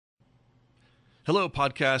Hello,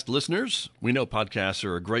 podcast listeners. We know podcasts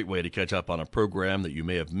are a great way to catch up on a program that you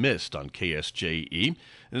may have missed on KSJE, and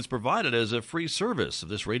it's provided as a free service of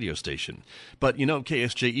this radio station. But you know,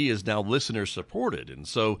 KSJE is now listener supported, and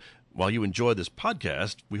so while you enjoy this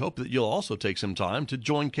podcast, we hope that you'll also take some time to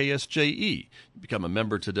join KSJE. Become a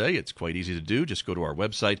member today. It's quite easy to do. Just go to our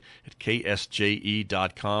website at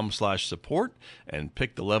ksje.com/support and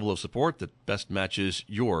pick the level of support that best matches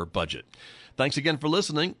your budget. Thanks again for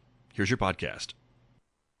listening. Here's your podcast.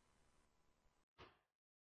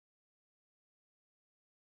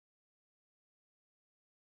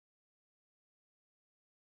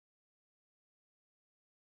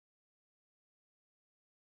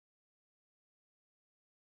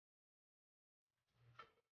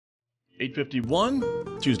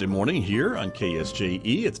 (8:51) Tuesday morning here on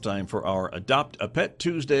KSJE. It's time for our Adopt a Pet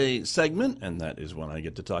Tuesday segment, and that is when I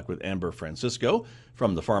get to talk with Amber Francisco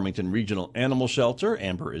from the Farmington Regional Animal Shelter.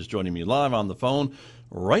 Amber is joining me live on the phone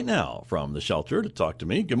right now from the shelter to talk to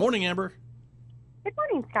me. Good morning, Amber. Good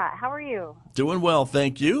morning, Scott. How are you? Doing well,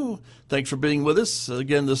 thank you. Thanks for being with us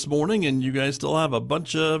again this morning, and you guys still have a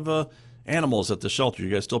bunch of animals at the shelter.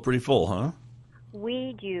 You guys still pretty full, huh?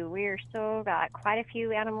 We do. We're still got quite a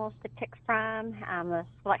few animals to pick from. The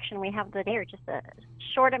selection we have today are just a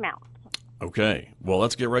short amount. Okay. Well,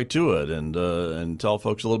 let's get right to it and tell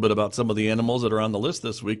folks a little bit about some of the animals that are on the list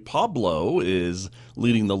this week. Pawblo is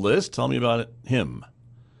leading the list. Tell me about him.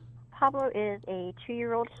 Pawblo is a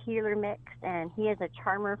 2-year-old heeler mix, and he is a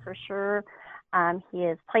charmer for sure. He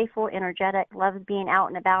is playful, energetic, loves being out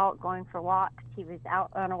and about, going for walks. He was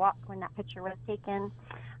out on a walk when that picture was taken.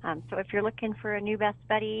 So if you're looking for a new best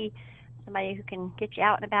buddy, somebody who can get you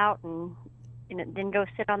out and about and then go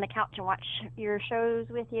sit on the couch and watch your shows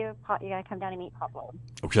with you, you got to come down and meet Pawblo.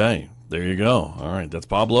 Okay, there you go. All right, that's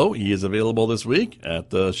Pawblo. He is available this week at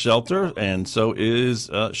the shelter, and so is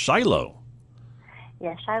Shiloh.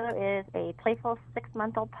 Yeah, Shiloh is a playful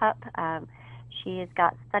 6-month-old pup. She has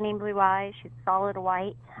got stunning blue eyes. She's solid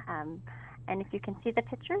white. And if you can see the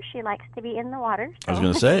picture, she likes to be in the water. So I was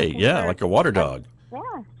going to say, yeah, like a water dog.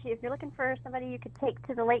 Yeah, if you're looking for somebody you could take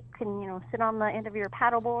to the lake and, sit on the end of your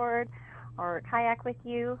paddleboard or kayak with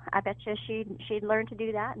you, I bet you she'd learn to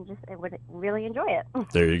do that and would really enjoy it.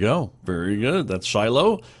 There you go. Very good. That's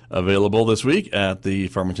Shiloh, available this week at the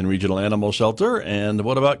Farmington Regional Animal Shelter. And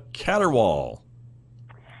what about Catterwaul?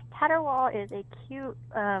 Catterwaul is a cute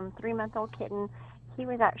 3-month-old kitten.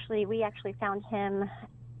 We actually found him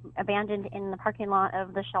abandoned in the parking lot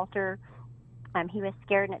of the shelter. He was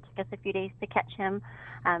scared, and it took us a few days to catch him.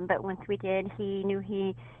 But once we did, he knew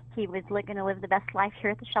he was going to live the best life here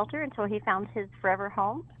at the shelter until he found his forever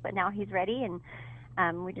home. But now he's ready,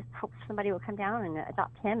 and we just hope somebody will come down and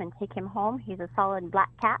adopt him and take him home. He's a solid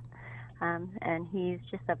black cat, and he's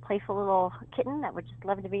just a playful little kitten that would just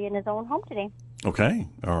love to be in his own home today. Okay.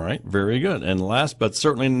 All right. Very good. And last but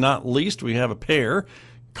certainly not least, we have a pair,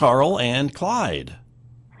 Carl and Clyde.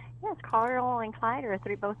 Yes, Carl and Clyde are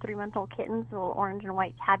both 3-month-old kittens, little orange and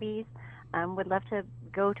white tabbies. Would love to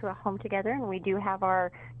go to a home together, and we do have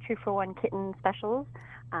our 2-for-1 kitten specials.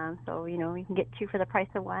 So, we can get 2 for the price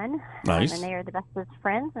of 1. Nice. And they are the bestest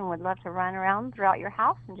friends and would love to run around throughout your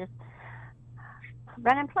house and just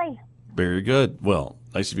run and play. Very good. Well,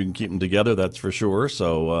 nice if you can keep them together, that's for sure.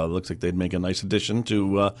 So looks like they'd make a nice addition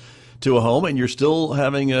to a home. And you're still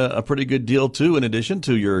having a pretty good deal, too, in addition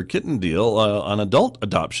to your kitten deal on adult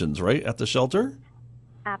adoptions, right, at the shelter?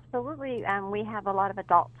 Absolutely. We have a lot of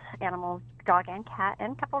adult animals, dog and cat,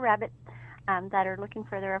 and a couple rabbits that are looking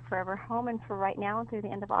for their forever home. And for right now, through the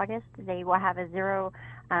end of August, they will have a 0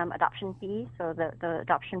 adoption fee. So the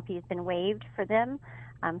adoption fee has been waived for them.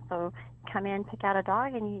 So come in, pick out a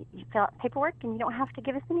dog, and you fill out paperwork, and you don't have to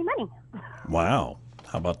give us any money. Wow.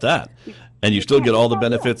 How about that? And you still get all the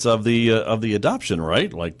benefits of the adoption,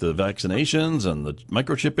 right? Like the vaccinations and the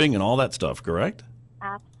microchipping and all that stuff, correct?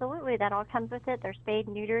 Absolutely. That all comes with it. They're spayed,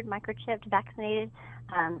 neutered, microchipped, vaccinated,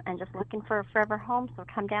 and just looking for a forever home. So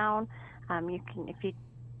come down. You can, if you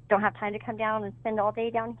don't have time to come down and spend all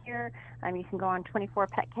day down here, you can go on 24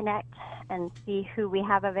 Pet Connect and see who we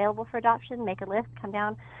have available for adoption, make a list, come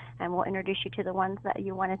down, and we'll introduce you to the ones that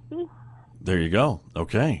you want to see. There you go.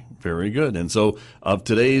 Okay, very good. And so of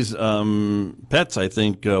today's pets, I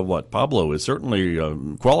think, Pawblo is certainly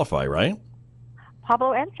qualify, right?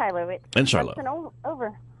 Pawblo and Shiloh. It's and Shiloh. 6 months and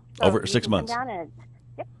over. So over 6 months. Come down and,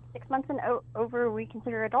 6 months and over we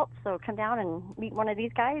consider adults. So come down and meet one of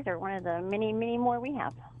these guys or one of the many, many more we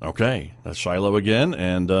have. Okay. That's Shiloh again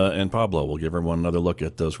and Pawblo. We'll give everyone another look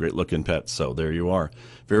at those great-looking pets. So there you are.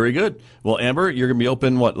 Very good. Well, Amber, you're going to be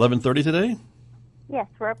open, 11:30 today? Yes,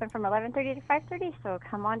 we're open from 11:30 to 5:30, so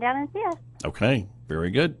come on down and see us. Okay, very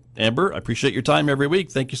good. Amber, I appreciate your time every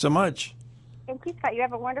week. Thank you so much. Thank you, Scott. You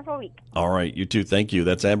have a wonderful week. All right, you too. Thank you.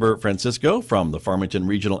 That's Amber Francisco from the Farmington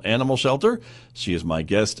Regional Animal Shelter. She is my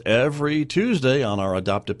guest every Tuesday on our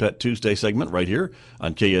Adopt a Pet Tuesday segment right here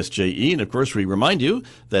on KSJE. And of course, we remind you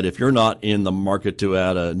that if you're not in the market to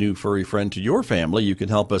add a new furry friend to your family, you can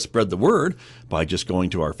help us spread the word by just going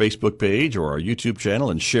to our Facebook page or our YouTube channel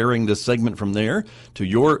and sharing this segment from there to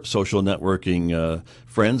your social networking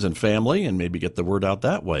friends and family, and maybe get the word out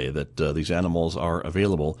that way that these animals are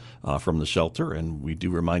available from the shelter. And we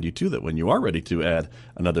do remind you, too, that when you are ready to add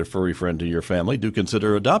another furry friend to your family, do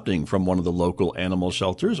consider adopting from one of the local animal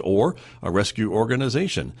shelters or a rescue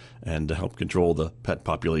organization, and to help control the pet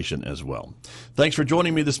population as well. Thanks for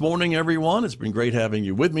joining me this morning, everyone. It's been great having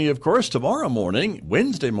you with me, of course. Tomorrow morning,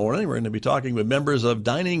 Wednesday morning, we're going to be talking with members of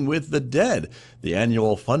Dining with the Dead, the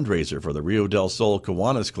annual fundraiser for the Rio del Sol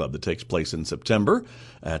Kiwanis Club that takes place in September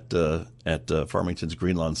at Farmington's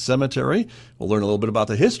Greenlawn Cemetery. We'll learn a little bit about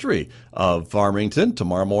the history of Farmington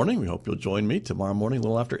tomorrow morning. We hope you'll join me tomorrow morning a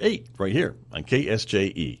little after 8 right here on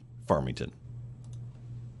KSJE Farmington.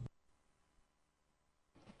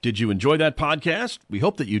 Did you enjoy that podcast? We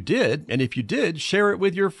hope that you did. And if you did, share it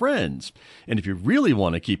with your friends. And if you really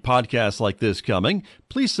want to keep podcasts like this coming,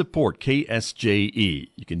 please support KSJE.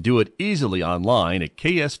 You can do it easily online at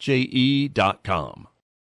ksje.com.